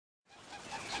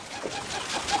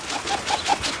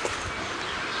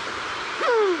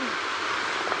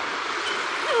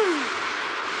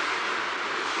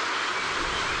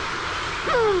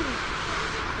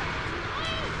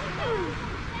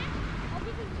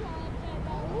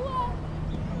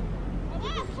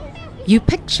You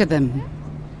picture them.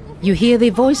 You hear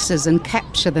their voices and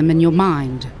capture them in your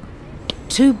mind.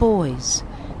 2 boys.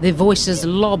 Their voices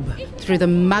lob through the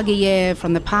muggy air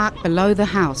from the park below the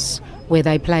house where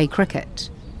they play cricket.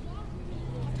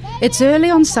 It's early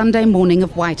on Sunday morning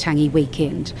of Waitangi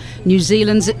weekend, New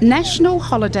Zealand's national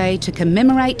holiday to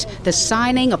commemorate the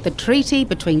signing of the treaty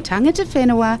between Tangata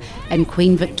Whenua and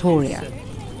Queen Victoria.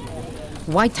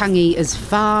 Waitangi is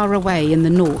far away in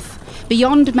the north,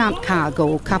 beyond Mount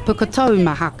Cargill, ka Pukatou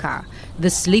Mahaka,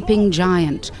 the sleeping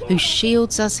giant who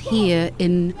shields us here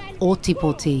in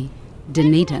Ōtepoti,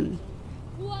 Dunedin,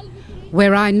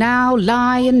 where I now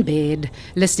lie in bed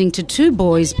listening to 2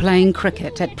 boys playing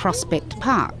cricket at Prospect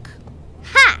Park.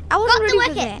 Ha! I wasn't got ready the for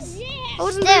wickets. that. I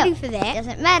wasn't Still, ready for that.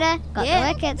 Doesn't matter. Got the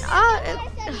wickets.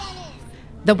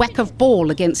 The whack of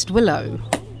ball against willow.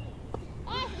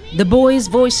 The boys'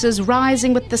 voices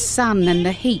rising with the sun and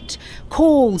the heat,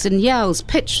 calls and yells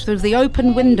pitched through the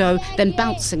open window, then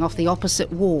bouncing off the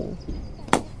opposite wall.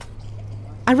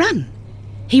 I run.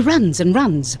 He runs and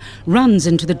runs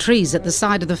into the trees at the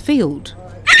side of the field.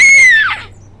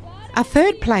 A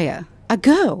 3rd player, a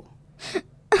girl. Ethan!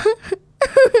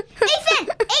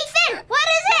 What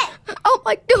is it? Oh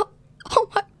my god!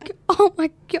 Oh my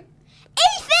god!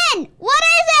 Ethan! What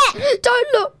is it?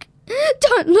 Don't look!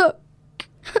 Don't look!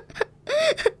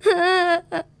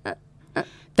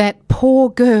 That poor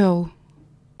girl.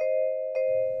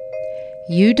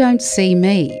 You don't see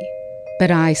me,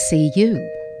 but I see you.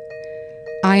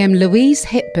 I am Louise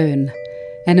Hepburn,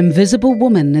 an invisible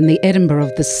woman in the Edinburgh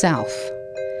of the South.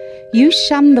 You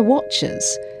shun the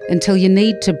watchers until you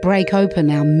need to break open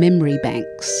our memory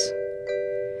banks.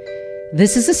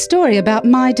 This is a story about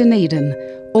my Dunedin,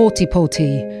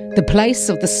 Ōtepoti, the place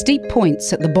of the steep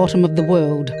points at the bottom of the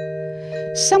world.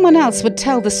 Someone else would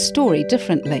tell the story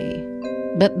differently,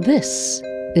 but this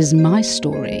is my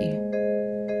story.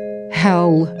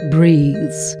 Hell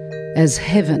breathes as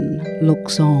heaven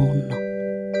looks on.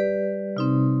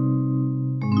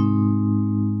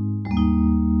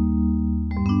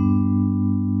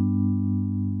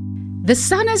 The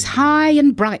sun is high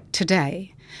and bright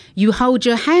today. You hold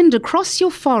your hand across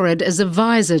your forehead as a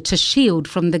visor to shield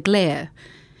from the glare.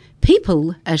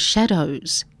 People are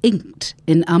shadows, inked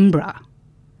in umbra.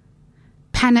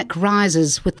 Panic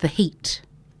rises with the heat.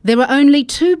 There were only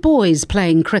 2 boys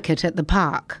playing cricket at the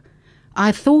park.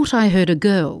 I thought I heard a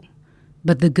girl,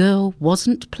 but the girl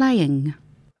wasn't playing.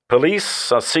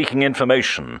 Police are seeking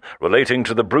information relating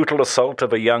to the brutal assault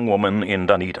of a young woman in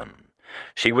Dunedin.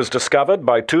 She was discovered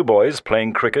by 2 boys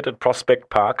playing cricket at Prospect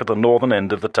Park at the northern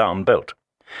end of the town belt.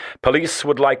 Police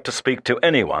would like to speak to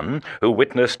anyone who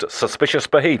witnessed suspicious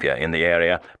behaviour in the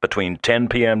area between 10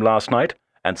 p.m. last night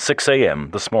and 6 a.m.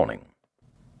 this morning.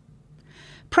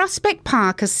 Prospect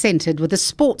Park is centred with a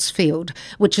sports field,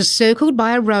 which is circled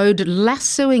by a road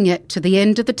lassoing it to the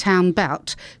end of the town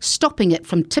belt, stopping it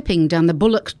from tipping down the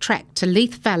Bullock track to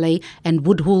Leith Valley and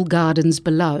Woodhall Gardens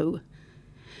below.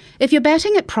 If you're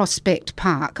batting at Prospect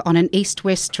Park on an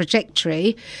east-west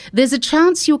trajectory, there's a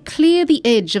chance you'll clear the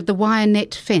edge of the wire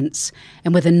net fence,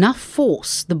 and with enough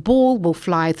force, the ball will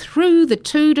fly through the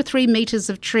 2 to 3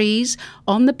 metres of trees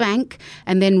on the bank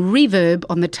and then reverb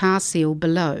on the tar seal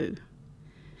below.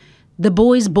 The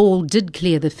boy's ball did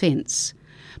clear the fence,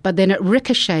 but then it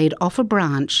ricocheted off a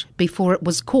branch before it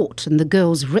was caught in the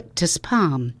girl's rictus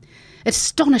palm.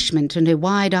 Astonishment in her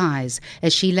wide eyes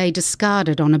as she lay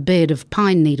discarded on a bed of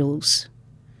pine needles.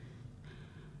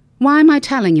 Why am I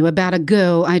telling you about a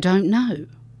girl I don't know?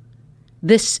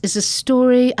 This is a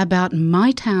story about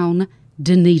my town,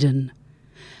 Dunedin.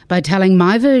 By telling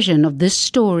my version of this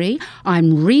story,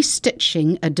 I'm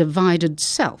restitching a divided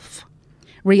self,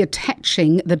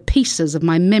 reattaching the pieces of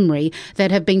my memory that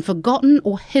have been forgotten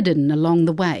or hidden along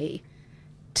the way,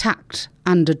 tucked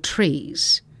under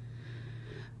trees.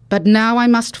 But now I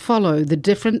must follow the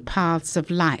different paths of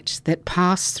light that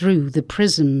pass through the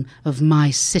prism of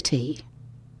my city.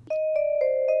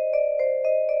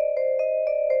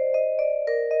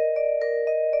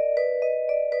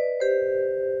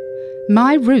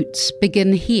 My roots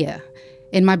begin here,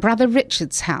 in my brother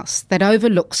Richard's house that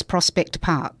overlooks Prospect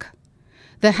Park.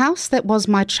 The house that was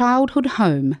my childhood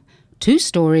home, 2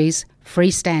 stories,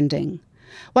 freestanding.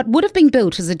 What would have been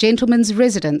built as a gentleman's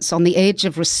residence on the edge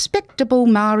of respectable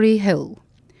Maori Hill.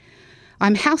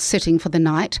 I'm house-sitting for the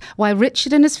night while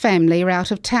Richard and his family are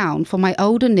out of town for my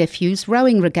older nephew's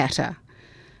rowing regatta.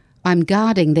 I'm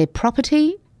guarding their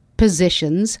property,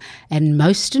 possessions, and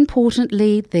most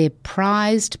importantly, their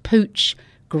prized pooch,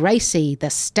 Gracie, the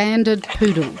standard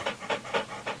poodle.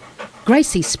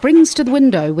 Gracie springs to the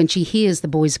window when she hears the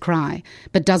boys cry,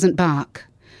 but doesn't bark.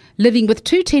 Living with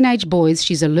 2 teenage boys,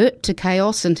 she's alert to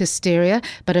chaos and hysteria,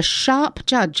 but a sharp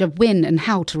judge of when and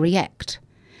how to react.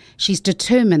 She's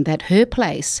determined that her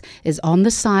place is on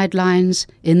the sidelines,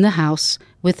 in the house,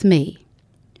 with me.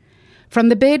 From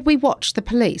the bed we watched the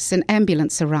police and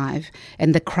ambulance arrive,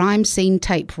 and the crime scene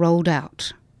tape rolled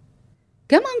out.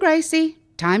 "Come on, Gracie,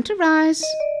 time to rise."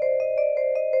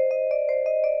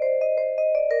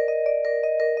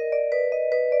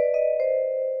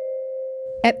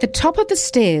 At the top of the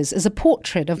stairs is a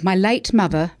portrait of my late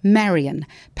mother, Marion,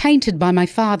 painted by my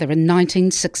father in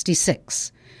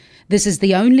 1966. This is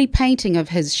the only painting of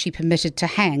his she permitted to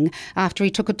hang after he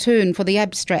took a turn for the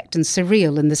abstract and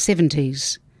surreal in the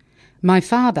 70s. My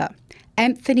father,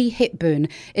 Anthony Hepburn,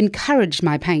 encouraged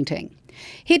my painting.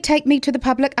 He'd take me to the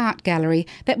public art gallery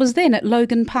that was then at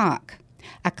Logan Park,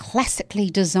 a classically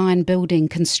designed building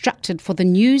constructed for the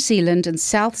New Zealand and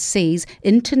South Seas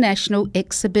International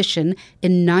Exhibition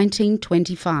in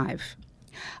 1925.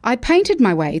 I painted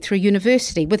my way through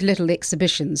university with little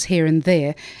exhibitions here and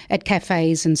there at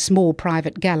cafes and small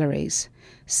private galleries.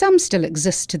 Some still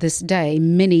exist to this day,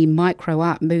 many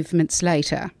micro-art movements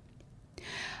later.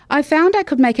 I found I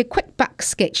could make a quick buck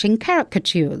sketching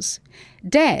caricatures.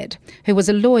 Dad, who was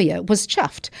a lawyer, was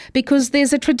chuffed because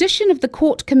there's a tradition of the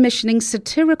court commissioning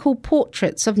satirical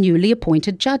portraits of newly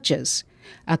appointed judges,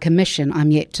 a commission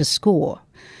I'm yet to score.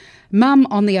 Mum,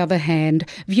 on the other hand,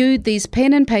 viewed these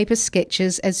pen and paper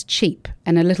sketches as cheap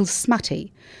and a little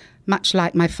smutty, much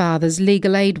like my father's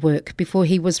legal aid work before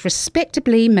he was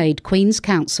respectably made Queen's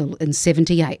Counsel in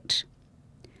 78.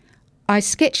 I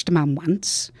sketched Mum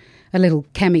once, a little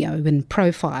cameo in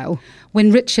profile.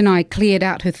 When Rich and I cleared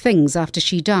out her things after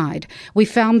she died, we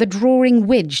found the drawing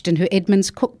wedged in her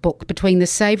Edmund's cookbook between the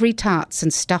savoury tarts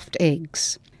and stuffed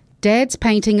eggs. Dad's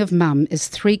painting of Mum is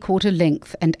 3/4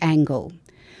 length and angle.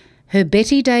 Her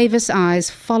Betty Davis eyes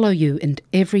follow you in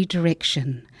every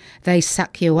direction. They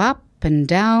suck you up and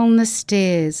down the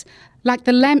stairs, like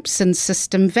the Lampson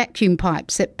system vacuum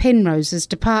pipes at Penrose's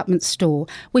department store,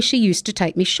 where she used to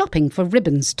take me shopping for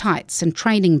ribbons, tights and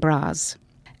training bras.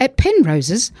 At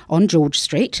Penrose's, on George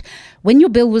Street, when your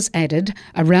bill was added,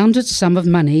 a rounded sum of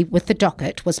money with the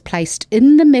docket was placed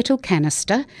in the metal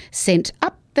canister, sent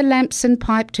up the Lampson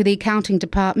pipe to the accounting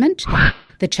department.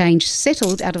 The change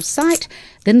settled out of sight,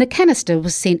 then the canister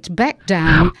was sent back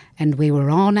down, and we were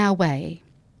on our way.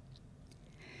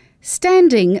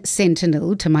 Standing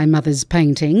sentinel to my mother's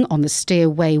painting on the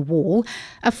stairway wall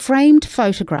are framed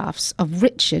photographs of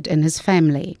Richard and his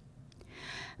family.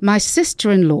 My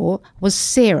sister-in-law was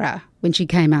Sarah when she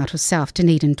came out of South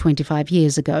Dunedin 25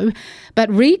 years ago,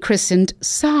 but rechristened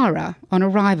Sarah on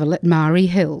arrival at Mari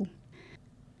Hill.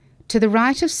 To the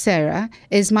right of Sarah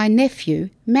is my nephew,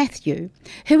 Matthew,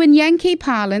 who in Yankee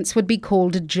parlance would be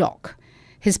called a jock.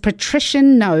 His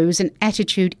patrician nose and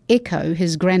attitude echo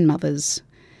his grandmother's.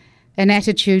 An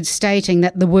attitude stating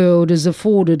that the world has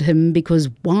afforded him because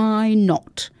why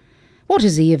not? What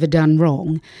has he ever done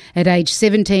wrong? At age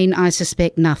 17, I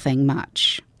suspect nothing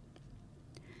much.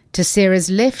 To Sarah's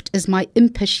left is my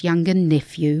impish younger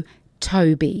nephew,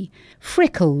 Toby,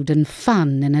 freckled and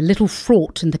fun and a little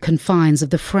fraught in the confines of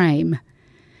the frame.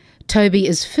 Toby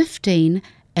is 15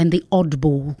 and the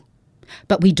oddball.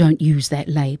 But we don't use that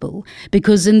label,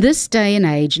 because in this day and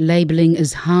age, labelling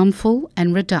is harmful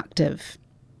and reductive.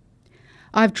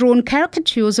 I've drawn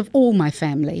caricatures of all my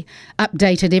family,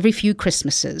 updated every few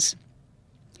Christmases.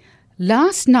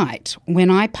 Last night, when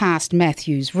I passed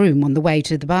Matthew's room on the way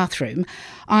to the bathroom,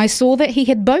 I saw that he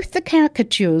had both the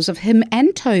caricatures of him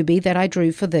and Toby that I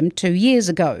drew for them 2 years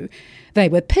ago. They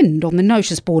were pinned on the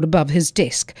notice board above his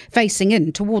desk, facing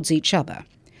in towards each other.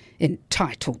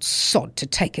 Entitled sod to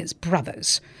take his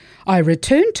brothers. I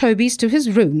returned Toby's to his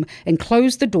room and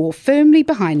closed the door firmly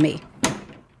behind me.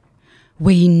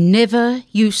 We never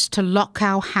used to lock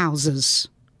our houses.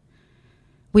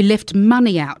 We left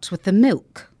money out with the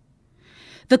milk.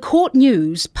 The Court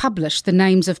News published the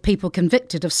names of people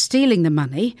convicted of stealing the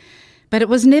money, but it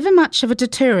was never much of a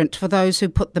deterrent for those who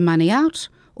put the money out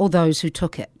or those who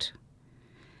took it.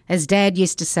 As Dad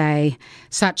used to say,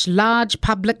 such large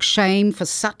public shame for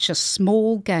such a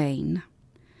small gain.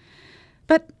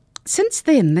 But since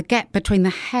then, the gap between the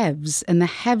haves and the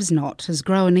haves-not has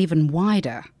grown even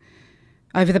wider.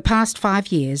 Over the past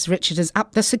 5 years, Richard has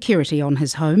upped the security on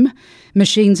his home.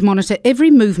 Machines monitor every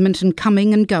movement and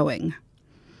coming and going.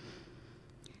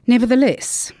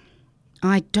 Nevertheless,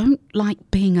 I don't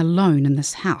like being alone in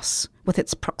this house with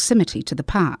its proximity to the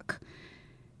park.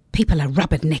 People are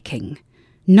rubbernecking,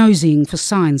 nosying for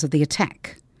signs of the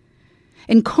attack.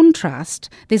 In contrast,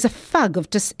 there's a fug of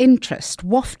disinterest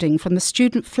wafting from the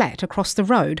student flat across the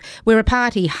road, where a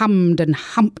party hummed and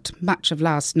humped much of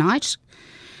last night.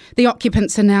 The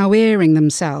occupants are now airing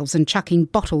themselves and chucking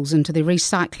bottles into the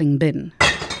recycling bin.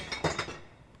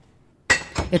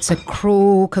 It's a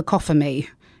cruel cacophony,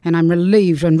 and I'm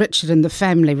relieved when Richard and the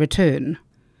family return.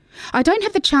 I don't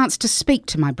have the chance to speak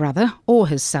to my brother or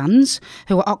his sons,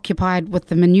 who are occupied with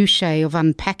the minutiae of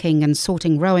unpacking and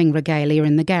sorting rowing regalia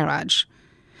in the garage.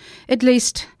 At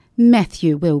least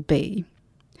Matthew will be.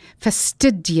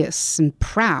 Fastidious and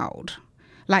proud,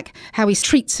 like how he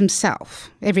treats himself.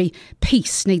 Every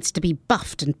piece needs to be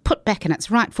buffed and put back in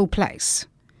its rightful place.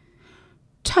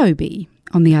 Toby,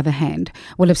 on the other hand,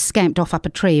 will have scamped off up a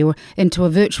tree or into a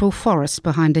virtual forest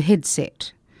behind a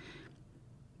headset.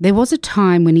 There was a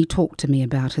time when he talked to me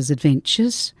about his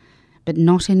adventures, but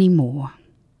not anymore.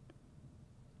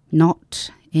 Not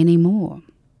anymore.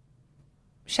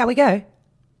 Shall we go?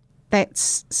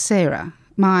 That's Sarah,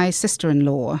 my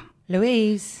sister-in-law.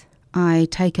 Louise. I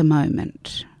take a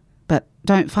moment, but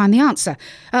don't find the answer.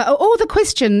 Or the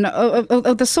question,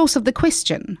 or the source of the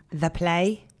question. The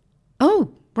play?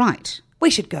 Oh, right. We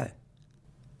should go.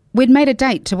 We'd made a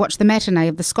date to watch the matinee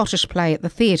of the Scottish play at the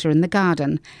theatre in the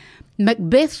garden.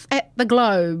 Macbeth at the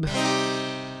Globe.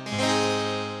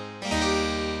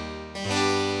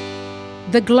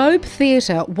 The Globe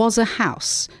Theatre was a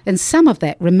house, and some of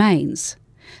that remains.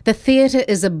 The theatre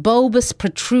is a bulbous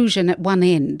protrusion at one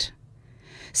end.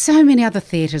 So many other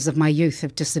theatres of my youth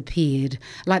have disappeared,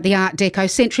 like the Art Deco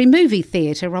Century Movie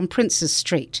Theatre on Princes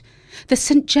Street. The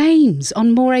St James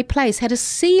on Moray Place had a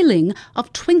ceiling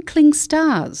of twinkling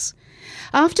stars.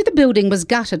 After the building was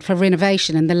gutted for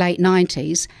renovation in the late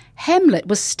 90s, Hamlet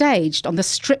was staged on the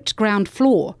stripped ground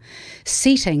floor.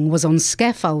 Seating was on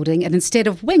scaffolding, and instead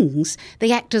of wings,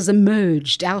 the actors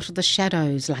emerged out of the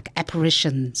shadows like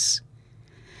apparitions.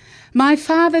 My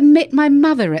father met my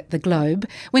mother at the Globe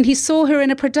when he saw her in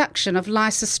a production of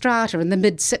Lysistrata in the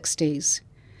mid-60s.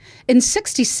 In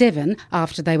 67,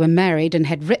 after they were married and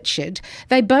had Richard,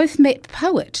 they both met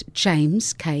poet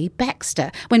James K.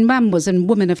 Baxter when Mum was in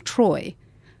Women of Troy.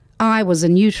 I was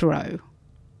in utero.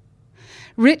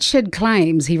 Richard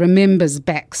claims he remembers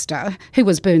Baxter, who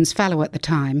was Burns Fellow at the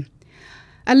time.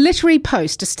 A literary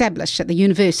post established at the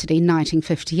university in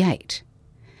 1958.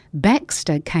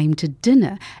 Baxter came to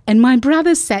dinner, and my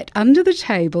brother sat under the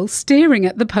table staring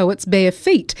at the poet's bare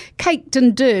feet, caked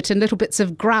in dirt and little bits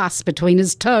of grass between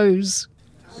his toes.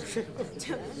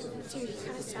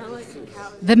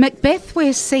 The Macbeth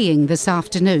we're seeing this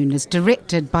afternoon is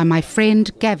directed by my friend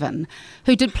Gavin,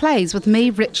 who did plays with me,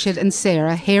 Richard and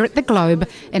Sarah here at the Globe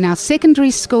in our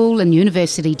secondary school and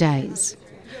university days.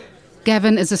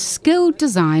 Gavin is a skilled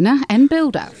designer and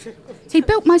builder. He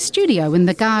built my studio in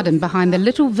the garden behind the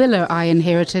little villa I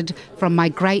inherited from my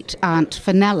great-aunt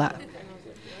Fenella.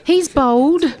 He's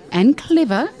bold and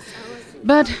clever,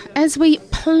 but as we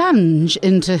plunge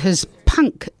into his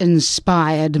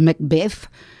punk-inspired Macbeth,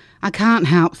 I can't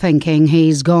help thinking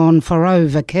he's gone for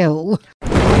overkill.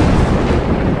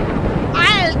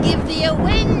 I'll give thee a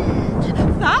wind,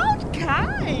 thou'rt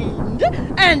kind,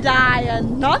 and I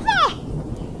another.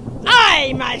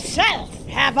 I myself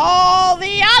have all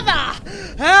the other,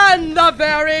 and the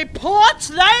very ports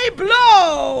they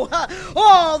blow,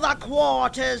 all the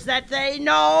quarters that they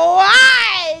know,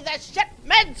 aye, the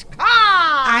shipman's card.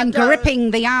 I'm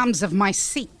gripping the arms of my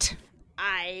seat.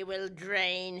 I will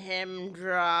drain him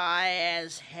dry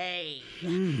as hay.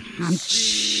 I'm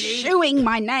chewing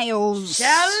my nails.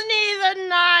 Shall neither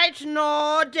night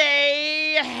nor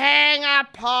day hang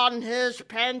upon his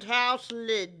penthouse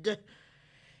lid.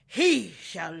 He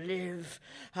shall live,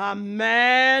 a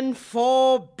man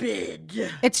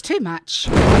forbid. It's too much.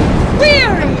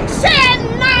 Weary,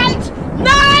 send night,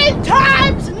 9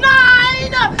 times 9!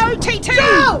 OT2!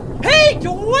 So he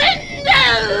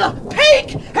dwindle,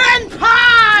 peak and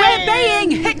pine! We're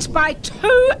being hit by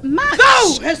too much!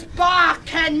 Though his bark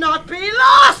cannot be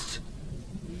lost,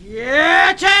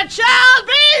 yet it shall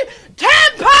be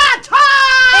temper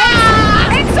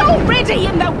time! It's already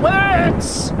in the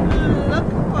words! Look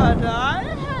what I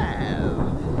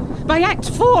have. By Act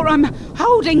 4, I'm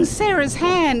holding Sarah's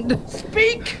hand.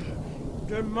 Speak,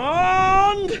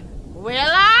 demand, will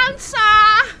answer.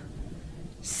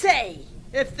 Say,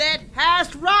 if thou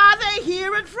hast rather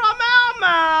hear it from our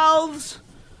mouths,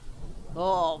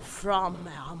 or from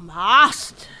our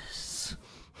masters.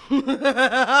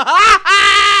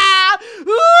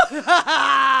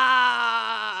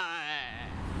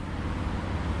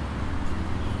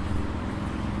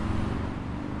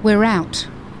 We're out.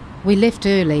 We left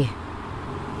early.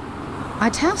 I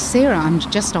tell Sarah I'm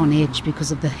just on edge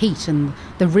because of the heat and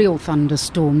the real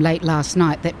thunderstorm late last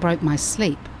night that broke my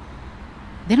sleep.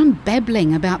 Then I'm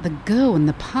babbling about the girl in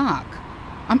the park.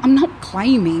 I'm not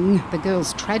claiming the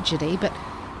girl's tragedy, but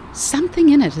something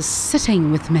in it is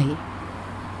sitting with me,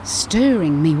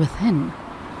 stirring me within,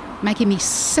 making me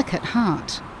sick at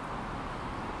heart.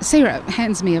 Sarah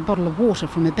hands me a bottle of water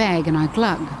from her bag and I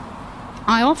glug.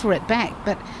 I offer it back,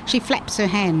 but she flaps her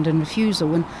hand in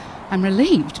refusal, and I'm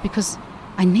relieved because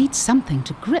I need something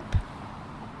to grip,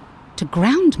 to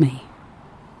ground me.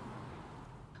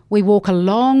 We walk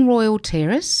along Royal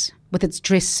Terrace, with its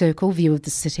dress circle view of the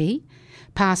city,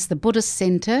 past the Buddhist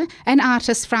Centre and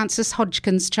artist Francis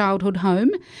Hodgkin's childhood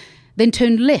home, then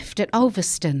turn left at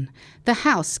Ulverston, the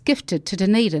house gifted to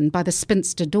Dunedin by the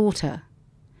spinster daughter.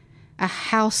 A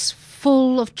house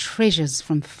full of treasures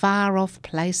from far-off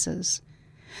places.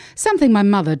 Something my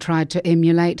mother tried to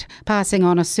emulate, passing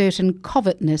on a certain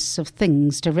covetousness of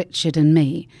things to Richard and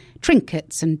me,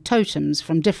 trinkets and totems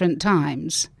from different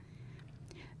times.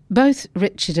 Both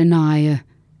Richard and I are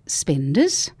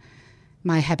spenders.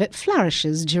 My habit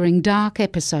flourishes during dark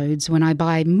episodes when I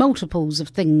buy multiples of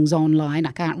things online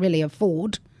I can't really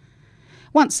afford.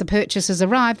 Once the purchases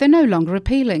arrive, they're no longer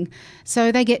appealing,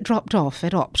 so they get dropped off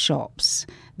at op shops,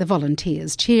 the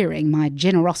volunteers cheering my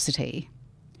generosity.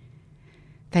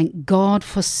 Thank God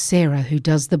for Sarah, who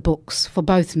does the books for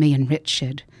both me and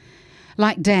Richard.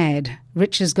 Like Dad,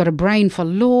 Richard's got a brain for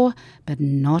law, but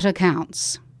not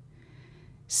accounts.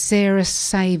 Sarah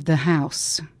saved the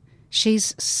house.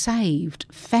 She's saved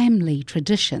family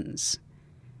traditions.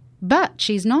 But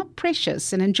she's not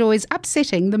precious and enjoys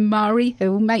upsetting the Maury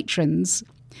Hill matrons.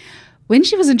 When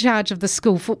she was in charge of the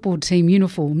school football team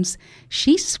uniforms,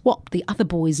 she swapped the other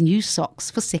boys' new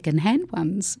socks for second-hand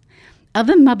ones.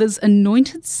 Other mothers'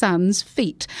 anointed sons'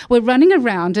 feet were running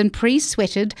around in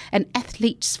pre-sweated and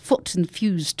athlete's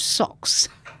foot-infused socks.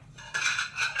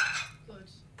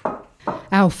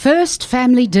 Our first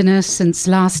family dinner since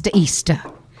last Easter.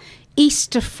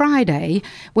 Easter Friday,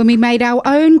 when we made our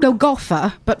own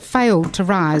Golgotha but failed to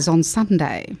rise on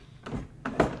Sunday.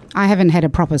 I haven't had a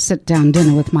proper sit-down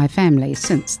dinner with my family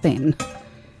since then.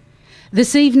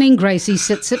 This evening, Gracie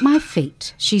sits at my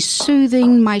feet. She's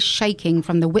soothing my shaking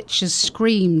from the witch's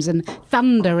screams and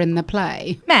thunder in the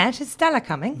play. Matt, is Stella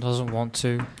coming? Doesn't want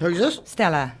to. Who's this?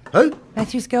 Stella. Who?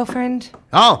 Matthew's girlfriend?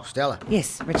 Oh, Stella.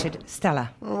 Yes, Richard,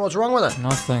 Stella. Well, what's wrong with her?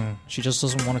 Nothing. She just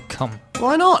doesn't want to come.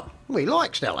 Why not? We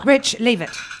like Stella. Rich, leave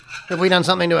it. Have we done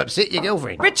something to upset your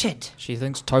girlfriend? Richard! She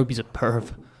thinks Toby's a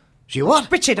perv. She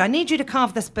what? Richard, I need you to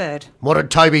carve this bird. What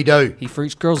did Toby do? He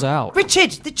freaks girls out.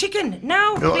 Richard, the chicken,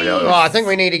 now, please. I think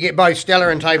we need to get both Stella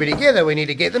and Toby together. We need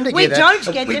to get them together. We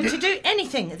don't get them to do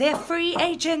anything. They're free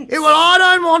agents. Yeah, well, I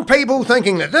don't want people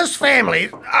thinking that this family...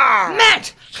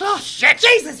 Matt! Oh, shit!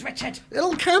 Jesus, Richard!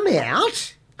 It'll come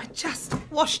out. I just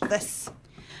washed this.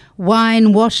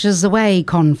 Wine washes away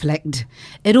conflict.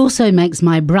 It also makes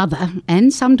my brother,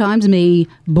 and sometimes me,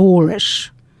 boorish.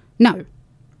 No.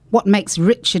 What makes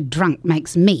Richard drunk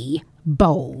makes me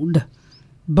bold.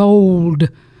 Bold.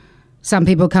 Some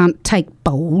people can't take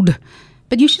bold,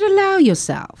 but you should allow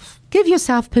yourself, give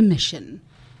yourself permission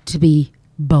to be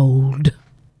bold.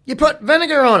 You put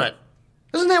vinegar on it.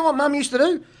 Isn't that what Mum used to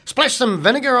do? Splash some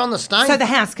vinegar on the stain? So the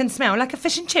house can smell like a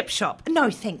fish and chip shop.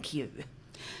 No, thank you.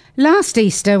 Last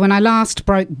Easter, when I last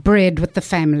broke bread with the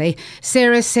family,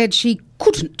 Sarah said she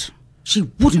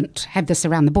wouldn't have this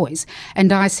around the boys.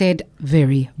 And I said,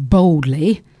 very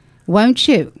boldly, won't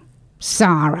you,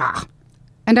 Sarah?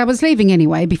 And I was leaving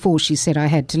anyway before she said I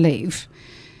had to leave.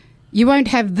 You won't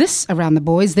have this around the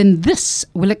boys, then this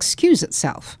will excuse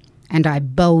itself. And I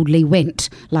boldly went,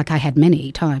 like I had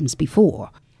many times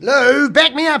before. Lou,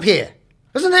 back me up here.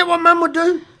 Isn't that what Mum would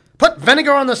do? Put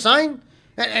vinegar on the stain,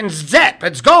 and zap,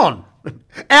 it's gone.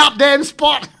 Out damn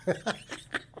spot.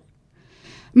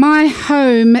 My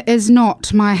home is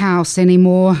not my house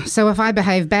anymore, so if I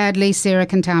behave badly, Sarah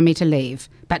can tell me to leave.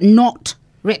 But not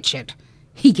Richard.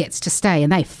 He gets to stay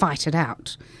and they fight it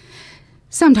out.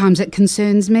 Sometimes it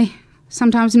concerns me,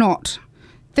 sometimes not.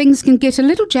 Things can get a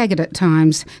little jagged at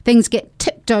times. Things get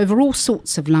tipped over all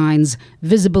sorts of lines,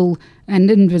 visible and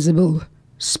invisible,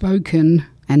 spoken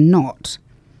and not.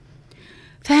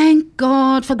 Thank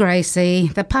God for Gracie,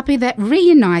 the puppy that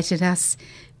reunited us.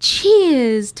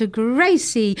 Cheers to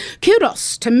Gracie.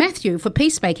 Kudos to Matthew for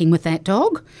peacemaking with that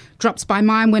dog. Drops by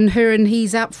mine when her and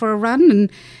he's out for a run,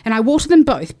 and I water them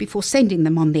both before sending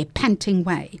them on their panting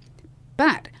way.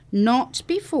 But not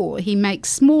before he makes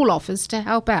small offers to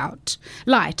help out,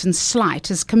 light and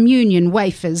slight as communion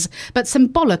wafers, but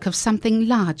symbolic of something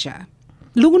larger.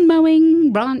 Lawn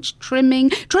mowing, branch trimming,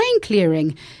 drain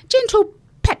clearing, gentle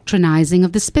patronising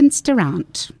of the spinster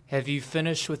aunt. Have you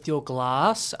finished with your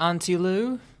glass, Auntie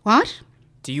Lou? What?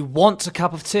 Do you want a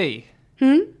cup of tea?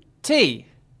 Tea?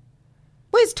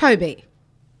 Where's Toby?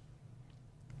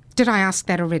 Did I ask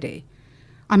that already?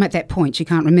 I'm at that point you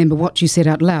can't remember what you said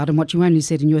out loud and what you only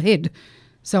said in your head.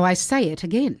 So I say it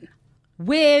again.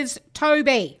 Where's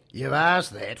Toby? You've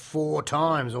asked that 4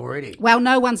 times already. Well,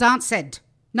 no one's answered.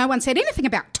 No one said anything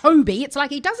about Toby. It's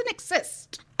like he doesn't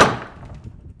exist.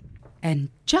 And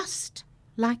just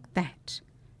like that,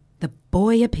 the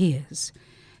boy appears,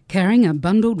 carrying a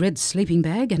bundled red sleeping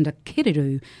bag and a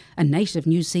kiriru, a native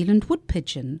New Zealand wood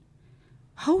pigeon,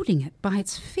 holding it by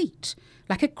its feet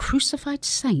like a crucified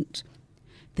saint.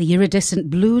 The iridescent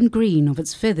blue and green of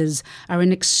its feathers are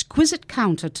an exquisite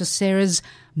counter to Sarah's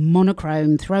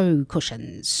monochrome throw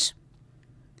cushions.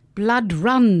 Blood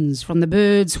runs from the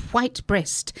bird's white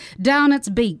breast down its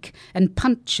beak and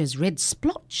punches red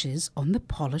splotches on the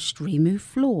polished Rimu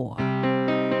floor.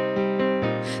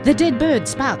 The dead bird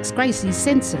sparks Gracie's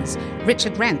senses.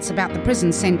 Richard rants about the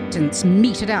prison sentence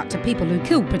meted out to people who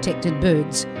kill protected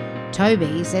birds.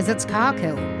 Toby says it's car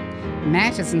kill.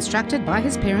 Matt is instructed by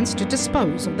his parents to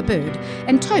dispose of the bird,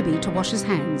 and Toby to wash his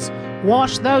hands.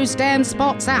 Wash those damn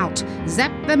spots out.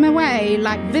 Zap them away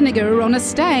like vinegar on a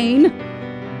stain.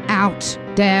 Out,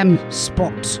 damn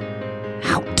spot.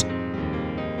 Out.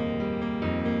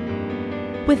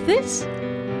 With this,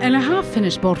 and a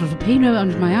half-finished bottle of Pinot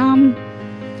under my arm,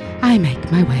 I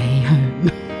make my way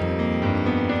home.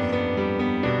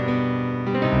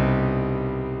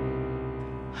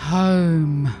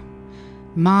 Home.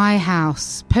 My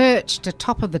house, perched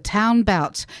atop of the town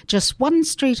belt, just 1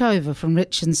 street over from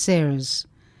Rich and Sarah's.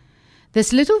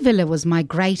 This little villa was my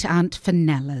great-aunt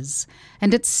Fenella's,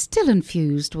 and it's still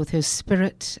infused with her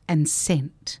spirit and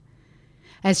scent.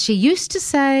 As she used to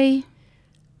say,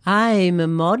 I'm a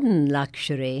modern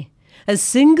luxury, a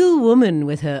single woman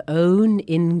with her own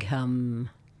income.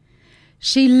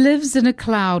 She lives in a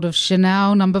cloud of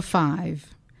Chanel No.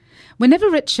 5.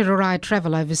 Whenever Richard or I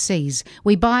travel overseas,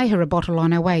 we buy her a bottle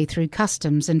on our way through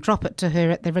customs and drop it to her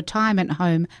at the retirement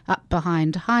home up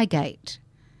behind Highgate.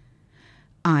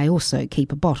 I also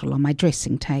keep a bottle on my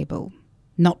dressing table,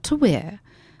 not to wear,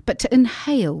 but to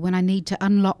inhale when I need to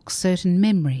unlock certain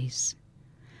memories.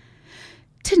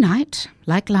 Tonight,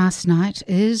 like last night,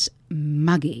 is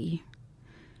muggy.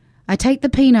 I take the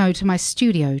Pinot to my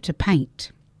studio to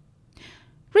paint.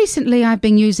 Recently I've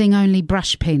been using only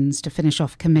brush pens to finish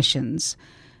off commissions,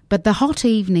 but the hot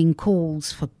evening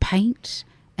calls for paint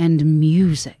and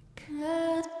music.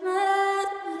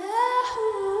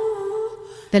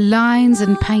 The lines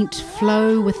and paint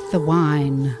flow with the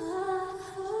wine,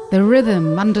 the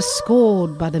rhythm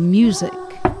underscored by the music.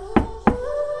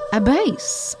 A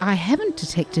bass I haven't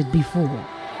detected before,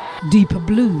 deeper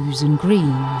blues and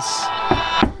greens.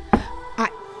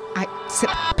 I sip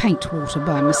paint water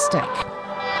by mistake.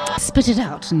 Spit it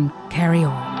out and carry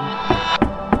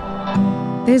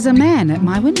on. There's a man at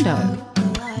my window.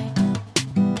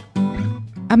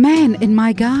 A man in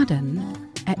my garden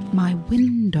at my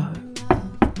window.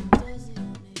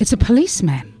 It's a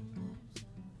policeman.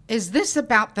 Is this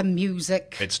about the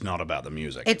music? It's not about the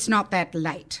music. It's not that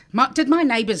late. Did my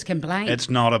neighbours complain? It's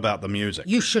not about the music.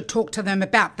 You should talk to them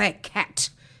about that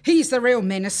cat. He's the real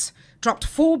menace. Dropped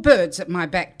 4 birds at my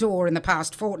back door in the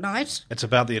past fortnight. It's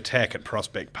about the attack at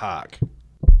Prospect Park.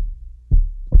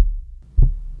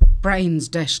 Brains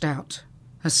dashed out.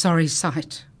 A sorry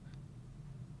sight.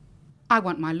 I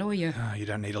want my lawyer. Oh, you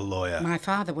don't need a lawyer. My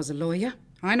father was a lawyer.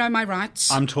 I know my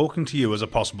rights. I'm talking to you as a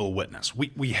possible witness.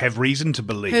 We have reason to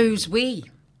believe... Who's we?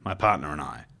 My partner and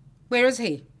I. Where is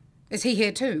he? Is he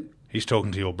here too? He's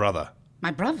talking to your brother. My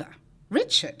brother?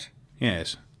 Richard?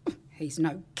 Yes. He's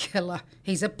no killer.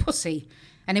 He's a pussy.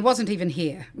 And he wasn't even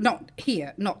here. Not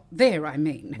here. Not there, I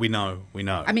mean. We know.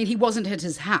 I mean, he wasn't at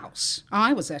his house.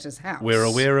 I was at his house. We're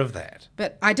aware of that.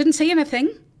 But I didn't see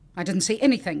anything. I didn't see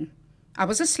anything. I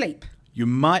was asleep. You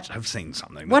might have seen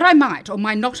something. What I might or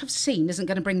might not have seen isn't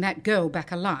going to bring that girl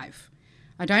back alive.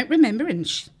 I don't remember, and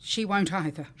she won't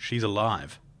either. She's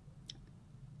alive.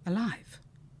 Alive?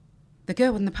 The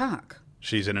girl in the park?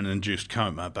 She's in an induced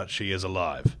coma, but she is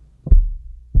alive.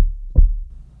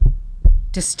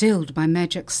 Distilled by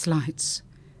magic sleights,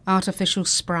 artificial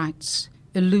sprites,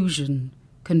 illusion,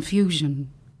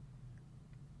 confusion.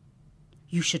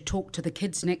 You should talk to the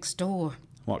kids next door.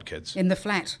 What kids? In the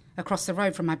flat, across the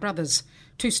road from my brother's.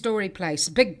 2-story place,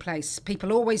 big place,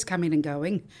 people always coming and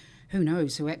going. Who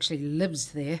knows who actually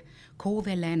lives there? Call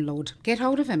their landlord. Get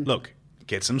hold of him. Look,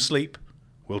 get some sleep.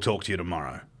 We'll talk to you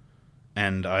tomorrow.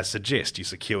 And I suggest you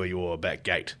secure your back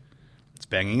gate. It's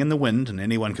banging in the wind and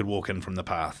anyone could walk in from the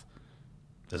path.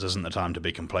 This isn't the time to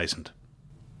be complacent.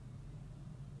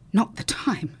 Not the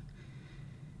time.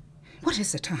 What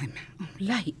is the time? Oh,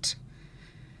 late.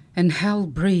 And hell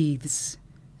breathes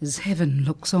as heaven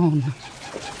looks on.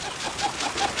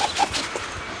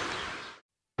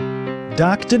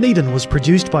 Dark Dunedin was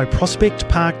produced by Prospect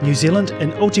Park, New Zealand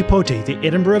in Ōtepoti, the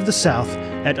Edinburgh of the South,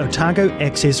 at Otago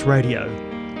Access Radio.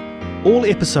 All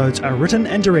episodes are written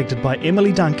and directed by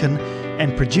Emily Duncan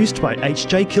and produced by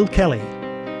H.J. Kilkelly.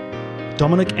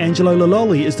 Dominic Angelo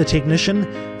Lololi is the technician,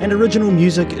 and original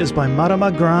music is by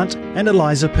Mārama Grant and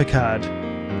Eliza Pickard.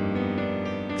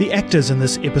 The actors in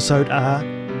this episode are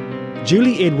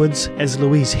Julie Edwards as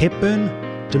Louise Hepburn,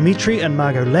 Dmitri and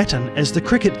Margot Latton as the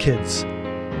Cricket Kids,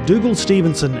 Dougal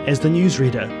Stevenson as the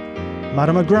Newsreader,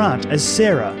 Mārama Grant as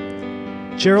Sarah,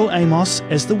 Cheryl Amos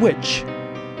as the Witch,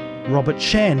 Robert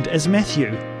Shand as Matthew,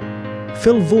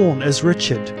 Phil Vaughan as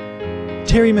Richard,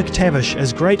 Terry MacTavish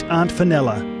as Great Aunt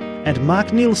Fenella, and Mark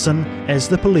Neilson as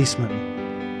the Policeman.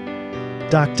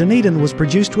 Dark Dunedin was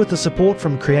produced with the support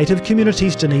from Creative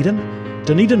Communities Dunedin,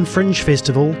 Dunedin Fringe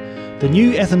Festival, the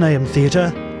New Athenaeum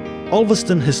Theatre,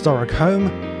 Ulverston Historic Home,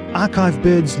 Archive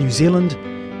Birds New Zealand,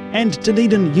 and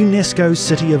Dunedin UNESCO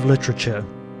City of Literature.